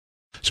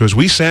So as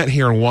we sat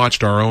here and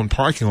watched our own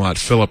parking lot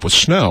fill up with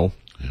snow,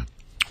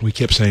 we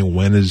kept saying,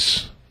 when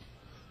is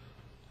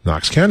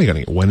Knox County going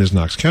to get? When is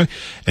Knox County?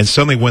 And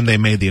suddenly when they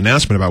made the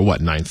announcement about,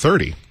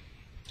 9:30?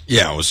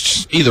 Yeah, it was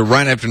just either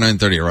right after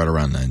 9:30 or right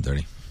around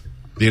 9:30.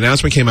 The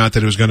announcement came out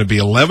that it was going to be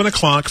 11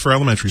 o'clock for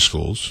elementary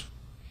schools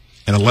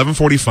and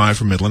 11:45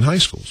 for middle and high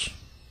schools.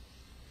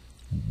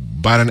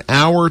 About an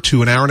hour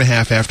to an hour and a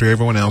half after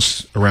everyone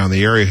else around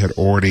the area had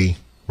already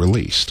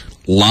released.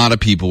 A lot of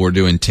people were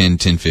doing 10,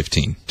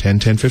 10:15. 10,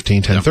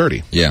 10:15,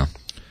 10:30. Yeah.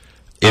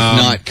 If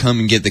not, come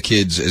and get the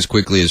kids as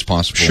quickly as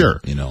possible.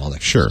 Sure. All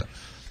that sure. kind of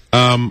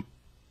stuff.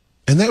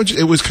 And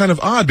it was kind of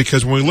odd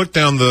because when we looked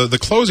down the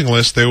closing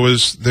list, there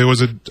was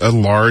a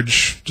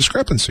large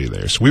discrepancy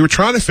there. So we were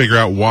trying to figure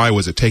out why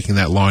was it taking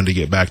that long to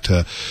get back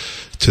to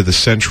the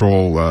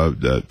central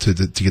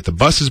to get the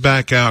buses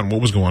back out and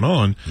what was going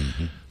on.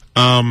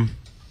 A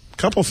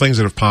couple of things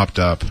that have popped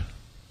up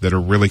that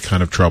are really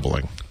kind of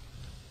troubling,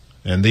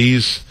 and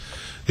these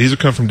have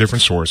come from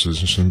different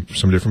sources and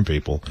some different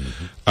people.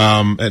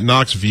 At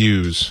Knox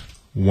Views,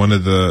 one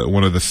of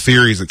the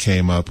theories that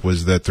came up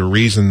was that the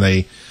reason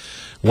they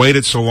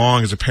waited so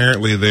long is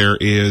apparently there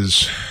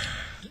is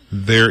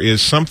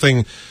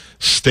something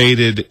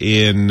stated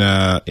in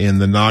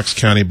the Knox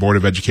County Board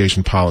of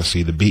Education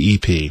policy, the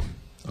BEP,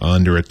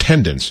 under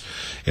attendance.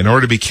 In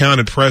order to be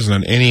counted present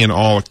on any and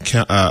all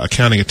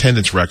accounting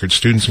attendance records,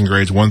 students in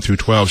grades 1 through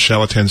 12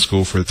 shall attend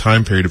school for the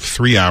time period of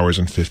 3 hours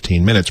and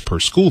 15 minutes per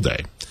school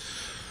day.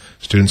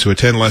 Students who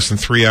attend less than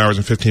 3 hours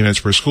and 15 minutes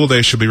per school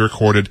day should be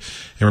recorded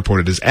and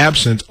reported as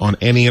absent on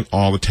any and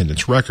all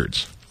attendance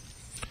records.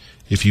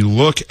 If you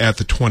look at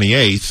the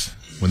 28th,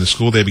 when the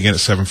school day began at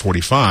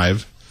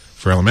 7:45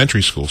 for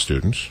elementary school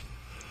students,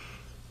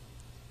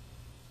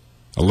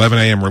 11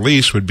 a.m.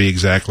 release would be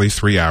exactly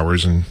 3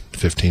 hours and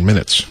 15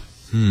 minutes.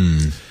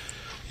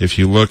 If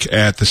you look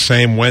at the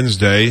same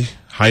Wednesday,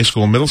 high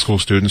school and middle school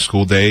students'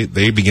 school day,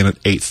 they begin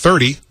at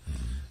 8:30.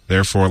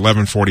 Therefore,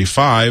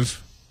 11:45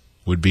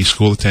 would be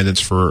school attendance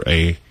for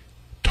a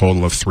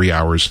total of 3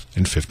 hours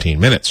and 15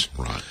 minutes.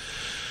 Right.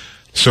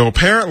 So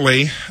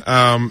apparently,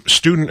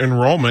 student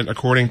enrollment,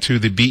 according to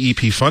the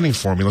BEP funding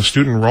formula,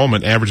 student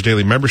enrollment average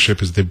daily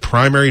membership is the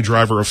primary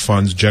driver of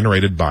funds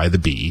generated by the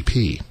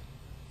BEP.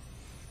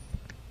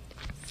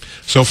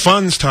 So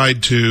funds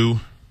tied to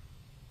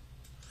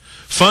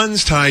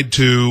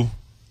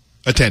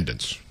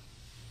attendance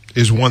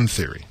is one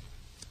theory.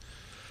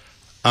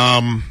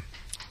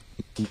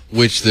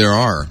 Which there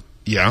are.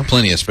 Yeah.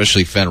 Plenty,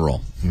 especially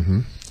federal.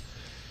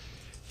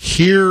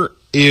 Here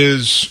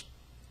is...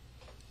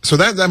 So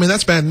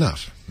that's bad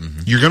enough.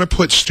 You're going to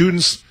put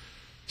students'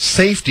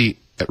 safety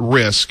at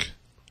risk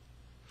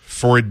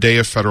for a day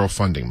of federal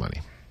funding money.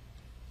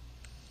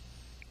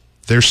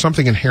 There's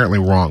something inherently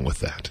wrong with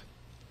that.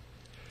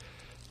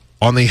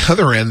 On the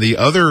other end, the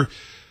other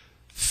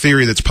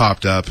theory that's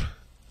popped up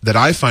that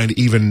I find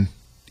even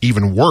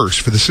worse,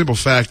 for the simple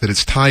fact that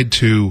it's tied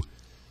to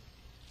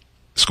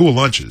school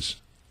lunches.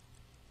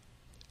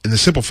 And the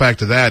simple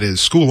fact of that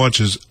is school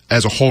lunches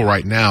as a whole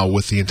right now,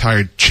 with the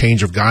entire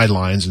change of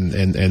guidelines and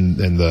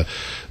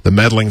the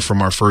meddling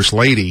from our First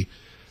Lady,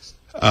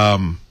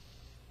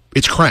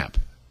 it's crap.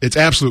 It's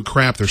absolute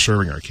crap they're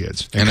serving our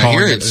kids. And I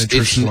hear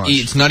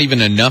it's not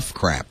even enough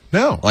crap.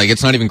 No. Like,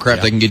 it's not even crap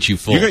that can get you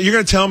full. You're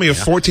going to tell me a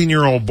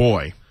 14-year-old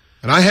boy,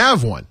 and I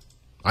have one.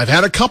 I've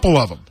had a couple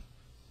of them.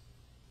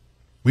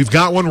 We've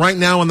got one right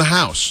now in the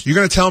house. You're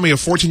going to tell me a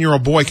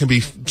 14-year-old boy can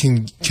be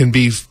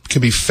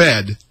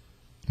fed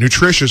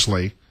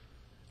nutritiously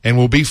and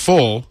will be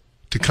full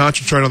to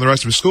concentrate on the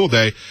rest of his school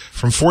day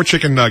from 4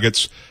 chicken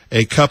nuggets,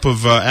 a cup of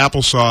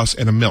applesauce,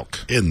 and a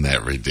milk. Isn't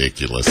that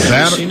ridiculous?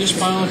 Have you seen this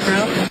pile of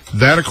crap?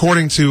 That,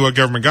 according to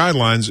government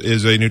guidelines,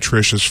 is a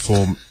nutritious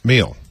full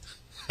meal.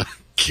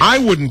 I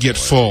wouldn't get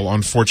full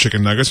on 4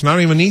 chicken nuggets, and I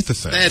don't even eat the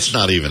thing. That's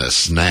not even a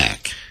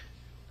snack.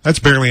 That's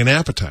barely an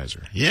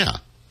appetizer. Yeah.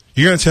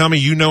 You're going to tell me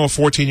you know a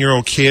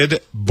 14-year-old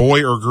kid,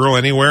 boy or girl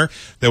anywhere,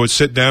 that would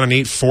sit down and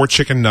eat 4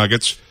 chicken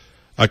nuggets,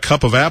 a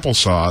cup of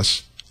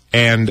applesauce,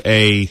 and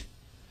a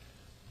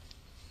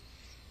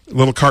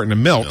little carton of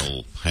milk. A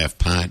little half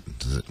pint.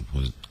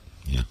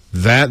 Yeah.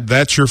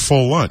 That's your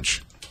full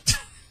lunch.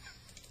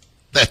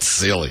 That's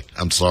silly.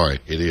 I'm sorry.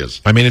 It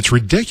is. I mean, it's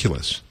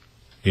ridiculous.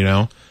 You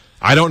know,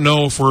 I don't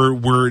know if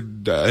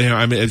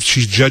if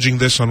she's judging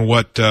this on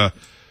what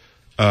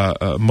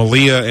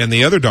Malia and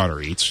the other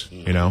daughter eats.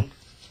 You know,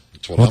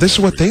 well, this is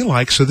what they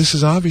like, so this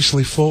is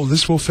obviously full.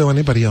 This will fill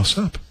anybody else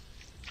up.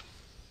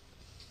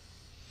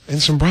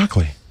 And some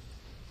broccoli.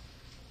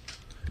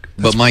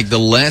 But, Mike, the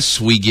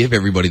less we give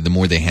everybody, the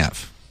more they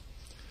have.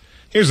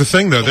 Here's the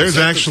thing, though. There's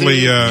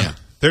actually a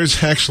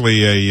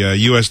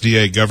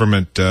USDA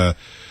government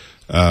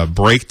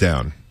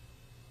breakdown.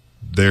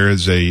 There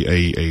is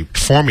a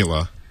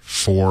formula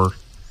for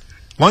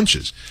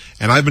lunches.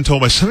 And I've been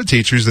told by some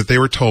teachers that they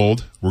were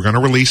told, we're going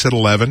to release at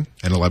 11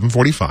 and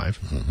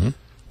 11:45.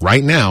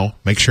 Right now,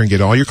 make sure and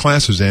get all your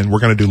classes in. We're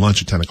going to do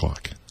lunch at 10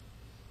 o'clock.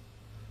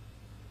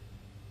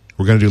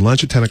 We're going to do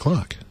lunch at 10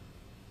 o'clock.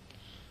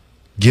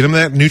 Get them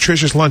that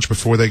nutritious lunch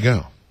before they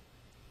go.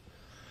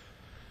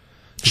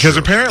 Because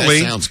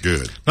apparently, that sounds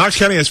good. Knox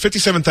County has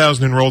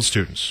 57,000 enrolled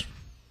students.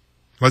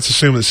 Let's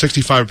assume that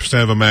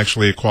 65% of them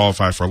actually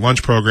qualify for a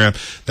lunch program.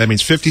 That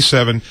means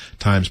 57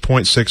 times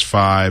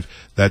 0.65.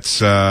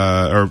 That's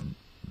or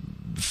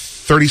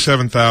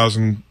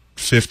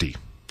 37,050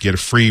 get a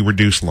free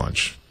reduced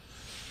lunch.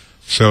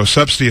 So a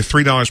subsidy of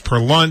 $3 per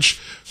lunch.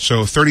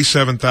 So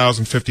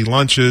 37,050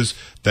 lunches.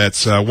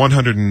 That's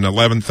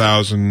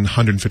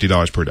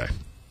 $111,150 per day.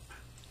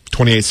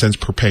 28 cents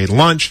per paid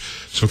lunch.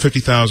 So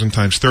 50,000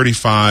 times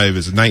 35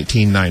 is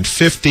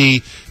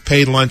 19,950.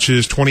 Paid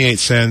lunches, 28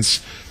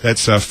 cents.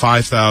 That's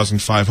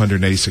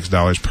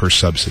 $5,586 per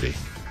subsidy.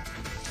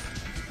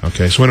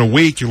 Okay, so in a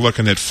week, you're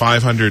looking at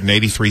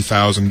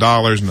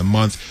 $583,000 in a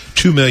month,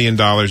 $2 million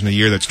in a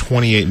year. That's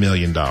 $28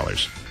 million in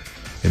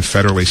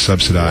federally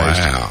subsidized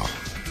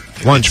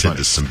lunch money.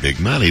 It's some big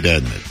money,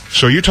 doesn't it?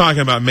 So you're talking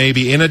about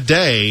maybe in a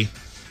day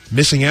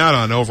missing out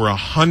on over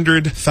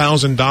 $100,000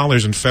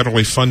 in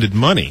federally funded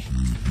money.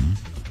 Mm-hmm.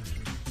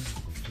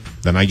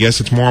 Then I guess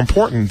it's more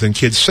important than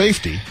kids'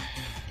 safety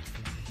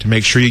to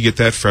make sure you get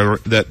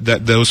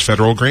that those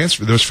federal grants,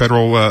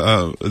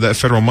 that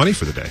federal money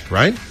for the day,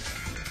 right?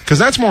 Because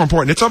that's more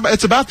important.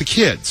 It's about the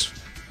kids,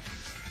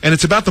 and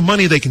it's about the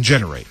money they can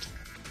generate.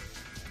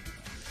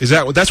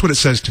 That's what it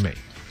says to me?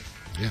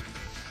 Yeah.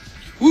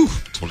 Whew,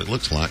 that's what it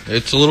looks like.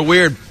 It's a little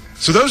weird.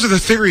 So those are the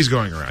theories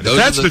going around. If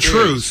that's the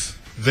truth,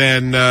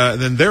 then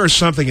there is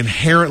something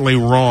inherently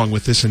wrong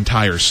with this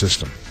entire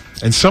system.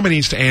 And somebody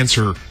needs to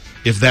answer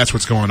if that's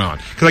what's going on.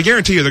 Because I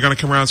guarantee you they're going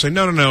to come around and say,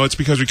 no, it's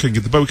because we couldn't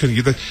get the boat, we couldn't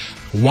get the...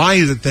 Why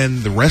is it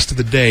then the rest of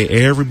the day,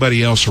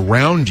 everybody else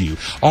around you,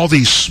 all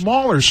these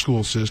smaller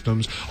school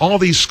systems, all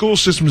these school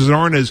systems that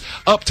aren't as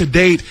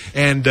up-to-date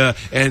and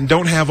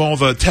don't have all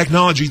the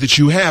technology that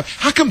you have,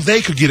 how come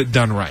they could get it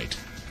done right?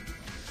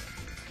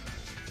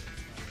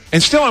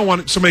 And still, I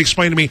want somebody to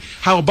explain to me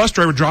how a bus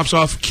driver drops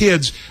off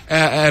kids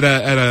at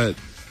a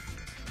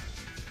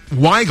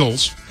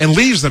Weigel's and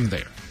leaves them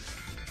there.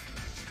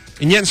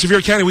 And yet in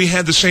Sevier County, we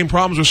had the same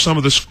problems with some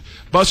of the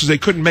buses. They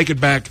couldn't make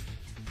it back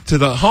to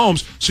the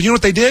homes. So you know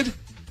what they did?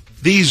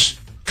 These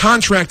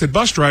contracted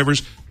bus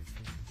drivers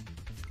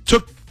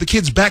took the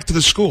kids back to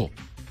the school.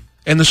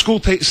 And the school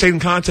stayed in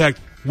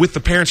contact with the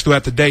parents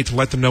throughout the day to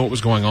let them know what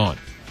was going on.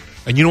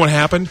 And you know what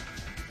happened?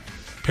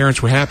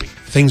 Parents were happy.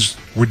 Things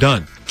were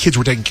done. Kids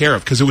were taken care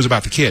of because it was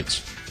about the kids.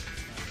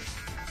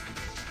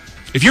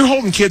 If you're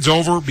holding kids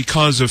over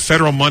because of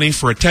federal money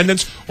for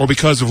attendance or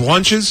because of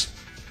lunches,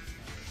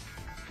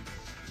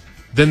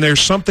 then there's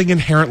something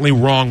inherently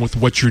wrong with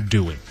what you're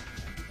doing.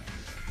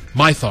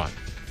 My thought.